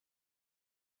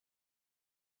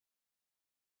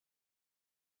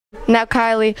Now,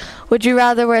 Kylie, would you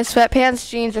rather wear sweatpants,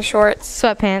 jeans, or shorts?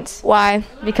 Sweatpants. Why?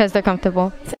 Because they're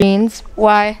comfortable. Jeans.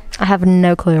 Why? I have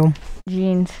no clue.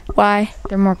 Jeans. Why?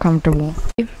 They're more comfortable.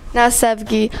 Now,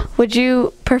 Sevgi, would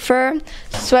you prefer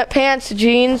sweatpants,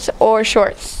 jeans, or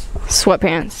shorts?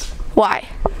 Sweatpants. Why?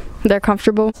 They're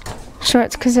comfortable.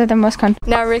 Shorts because they're the most comfortable.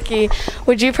 Now, Ricky,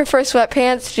 would you prefer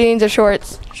sweatpants, jeans, or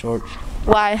shorts? Shorts.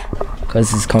 Why?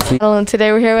 Because it's comfy. Madelynn,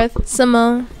 today we're here with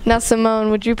Simone. Now, Simone,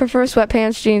 would you prefer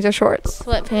sweatpants, jeans, or shorts?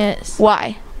 Sweatpants.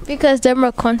 Why? Because they're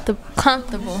more comfortable.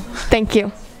 Thank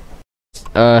you.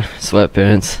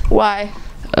 Sweatpants. Why?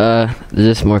 They're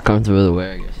just more comfortable to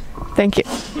wear, I guess. Thank you.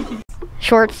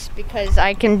 Shorts because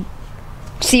I can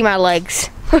see my legs.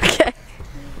 Okay.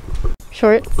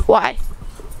 Shorts Why?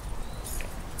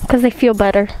 because they feel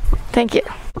better. Thank you.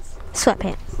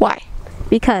 Sweatpants. Why?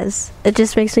 Because it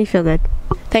just makes me feel good.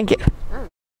 Thank you.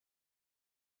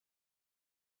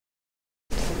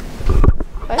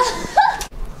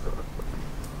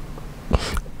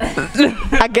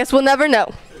 I guess we'll never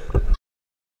know.